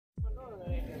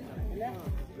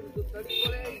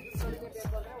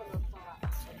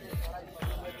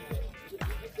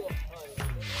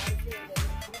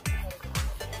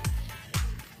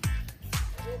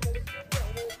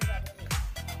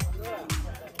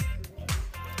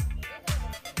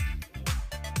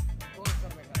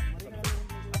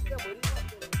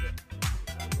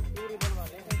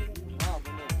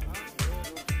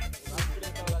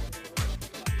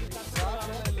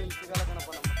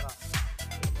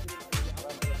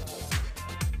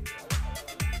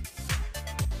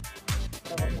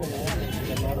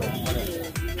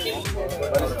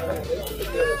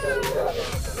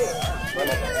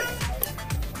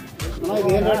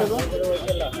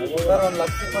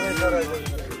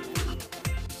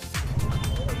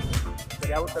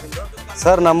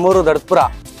sir ನಮ್ಮೂರು ದಡ್ಪುರ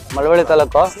Malavalli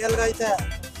taluk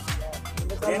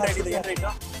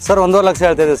sir 1.5 lakh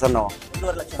ಹೇಳ್ತಾ ಇದೀವಿ ಸರ್ ನಾವು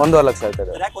 1.5 ಲಕ್ಷ ಹೇಳ್ತಾ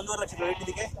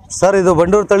ಇದ್ದೀವಿ ಸರ್ ಇದು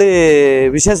ಬಂಡೂರು ತಳಿ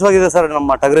ವಿಶೇಷವಾಗಿದೆ ಸರ್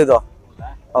ನಮ್ಮ ಟಗರಿದು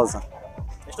ಹೌದು ಸರ್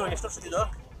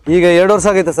ಈಗ 2 ವರ್ಷ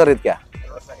ಆಗೈತೆ ಸರ್ ಇದಕ್ಕೆ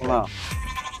ಹಾಂ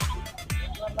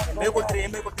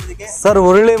ಸರ್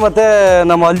ಉರುಳಿ ಮತ್ತೆ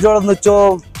ನಮ್ಮ ಅಲ್ಜೋಳದ ನುಚ್ಚು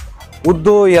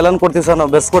ಉದ್ದು ಎಲ್ಲನ್ ಕೊಡ್ತೀವಿ ಸರ್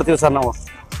ನಾವು ಬೆಸ್ಕೊಡ್ತೀವಿ ಸರ್ ನಾವು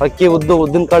ಅಕ್ಕಿ ಉದ್ದು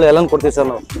ಉದ್ದಿನ ಕಾಳು ಎಲ್ಲನ್ ಕೊಡ್ತೀವಿ ಸರ್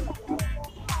ನಾವು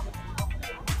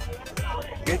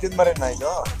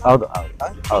ಹೌದು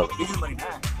ಹೌದು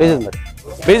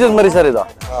ಬೀಜದ ಮರಿ ಸರ್ ಇದು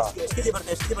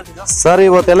ಸರ್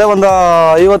ಇವತ್ತೆಲ್ಲ ಒಂದು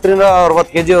 50ರಿಂದ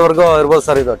 60 kg ವರೆಗೂ ಇರ್ಬೋದು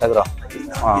ಸರ್ ಇದು ಟಗರು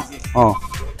ಹಾಂ ಹ್ಞೂ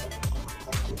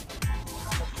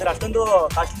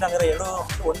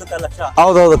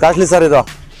ಹೌದೌದು ಕಾಸ್ಟ್ಲಿ ಸರ್ ಇದು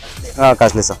ಹಾಂ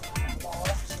ಕಾಸ್ಟ್ಲಿ ಸರ್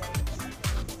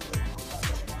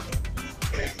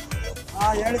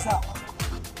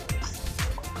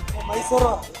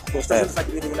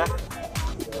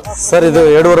ಸರ್ ಇದು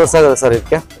 2.5 ವರ್ಷ ಆಗಿದೆ ಸರ್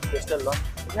ಇದಕ್ಕೆ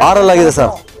 6 ಆಗಿದೆ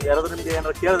ಸರ್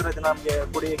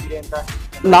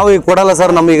ನಾವು ಈಗ ಕೊಡಲ್ಲ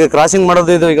ಸರ್ ನಮಗೆ ಕ್ರಾಸಿಂಗ್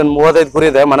ಮಾಡೋದು ಇದು ಈಗ 35 ಕುರಿ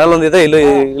ಇದೆ ಮನೇಲಿ ಒಂದಿದೆ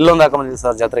ಇಲ್ಲೊಂದು ಹಾಕೊಂಡ್ಬಂದಿದೆ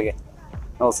ಸರ್ ಜಾತ್ರೆಗೆ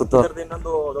ನಾವು ಸುತ್ತ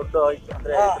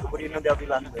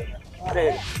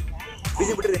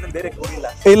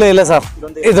ಇಲ್ಲ ಇಲ್ಲ ಸರ್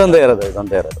ಇದೊಂದೇ ಇರೋದು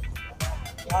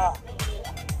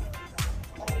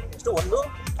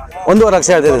 1.5 ಲಕ್ಷ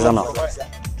ಹೇಳ್ತಿದ್ದೀವಿ ಸರ್ ನಾವು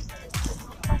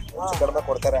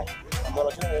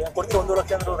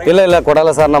ಇಲ್ಲ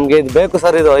ಕೊಡಲ್ಲ ಸರ್ ನಮ್ಗೆ ಇದು ಬೇಕು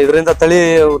ಸರ್ ಇದರಿಂದ ತಳಿ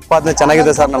ಉತ್ಪಾದನೆ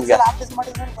ಚೆನ್ನಾಗಿದೆ ಸರ್ ನಮ್ಗೆ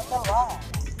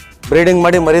ಬ್ರೀಡಿಂಗ್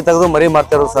ಮಾಡಿ ಮರಿ ತೆಗೆದು ಮರಿ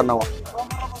ಮಾಡ್ತಾ ಇರೋದು ಸರ್ ನಾವು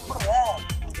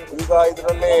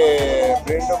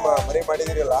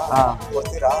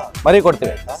ಮರಿ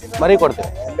ಕೊಡ್ತೀವಿ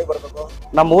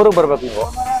ನಮ್ಮ ಊರಿಗೆ ಬರ್ಬೇಕು ನೀವು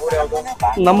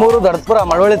ನಮ್ಮೂರು ದಡ್ಪುರ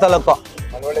ಮಳವಳ್ಳಿ ತಾಲೂಕು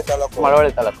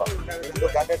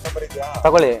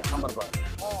ತಗೊಳ್ಳಿ ನಂಬರ್